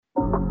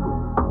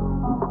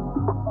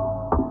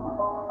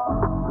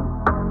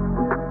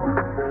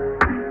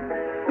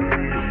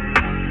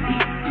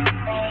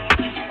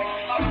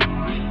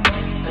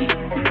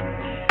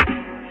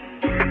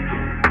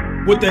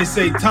What they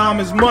say, time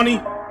is money?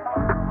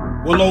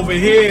 Well, over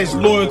here it's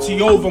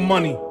loyalty over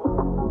money.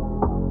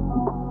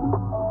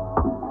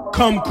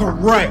 Come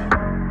correct.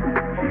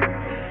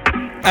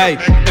 Ay,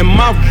 and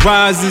my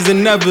rise is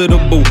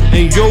inevitable,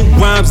 and your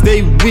rhymes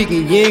they weak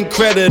and you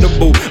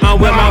incredible. I'm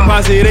with my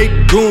posse, they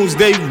goons,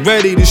 they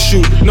ready to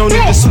shoot. No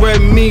need to swear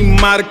me,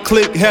 my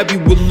click heavy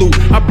with loot.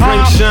 I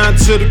bring shine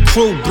to the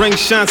crew, bring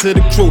shine to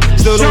the crew.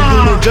 Still don't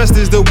do no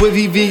justice to what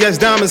VVS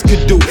Diamonds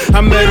could do. I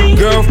met a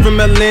girl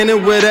from Atlanta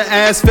with her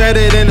ass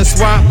fatter than a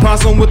swat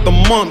possum with the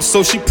mumps,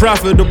 so she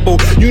profitable.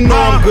 You know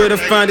I'm good at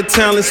finding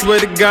talent, swear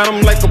to God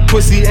I'm like a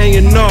pussy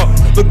A&R.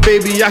 But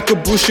baby, I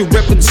could boost your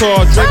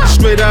repertoire. Drink it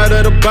straight out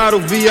of the bottle,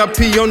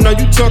 VIP. Oh no,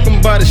 you talking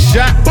about a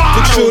shot?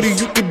 But shorty,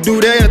 you could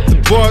do that at the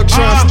bar.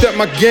 Tryna step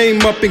my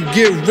game up and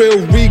get real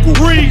regal.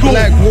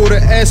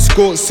 Blackwater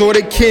escort, so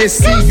they can't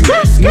see you.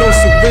 No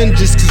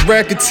syringes, cause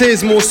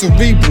racketeers more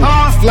cerebral.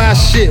 Fly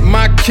shit,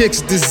 my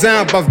kicks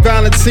designed by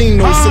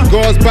Valentino.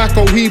 Cigars by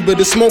Cohiba,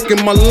 the smoke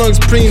in my lungs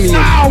premium.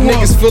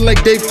 Niggas feel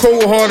like they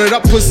cold-hearted, I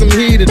put some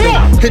heat in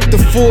them. Hit the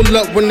full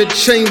up when the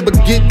chamber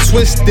get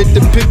twisted.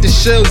 To pick the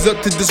shells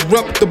up to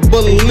disrupt the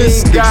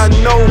ballistics. You ain't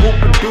gotta know who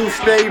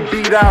produced they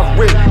beat I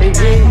rip. And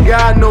you ain't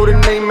gotta know the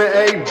name of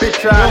a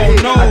bitch I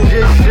hit. I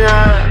just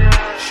shine.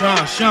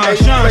 Shine, shine,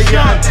 shine,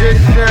 shine.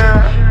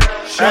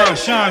 Shine.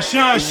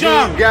 Shine. You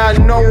ain't gotta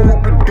know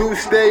who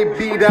produced they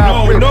beat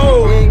I rip. You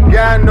ain't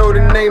gotta know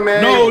the name of a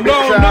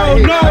bitch I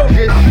hit. I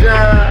just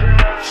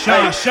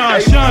shine.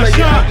 Shine.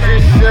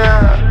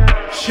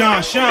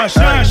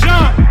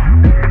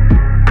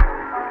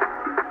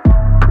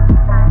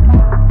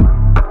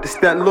 It's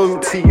that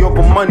loyalty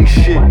over money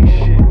shit.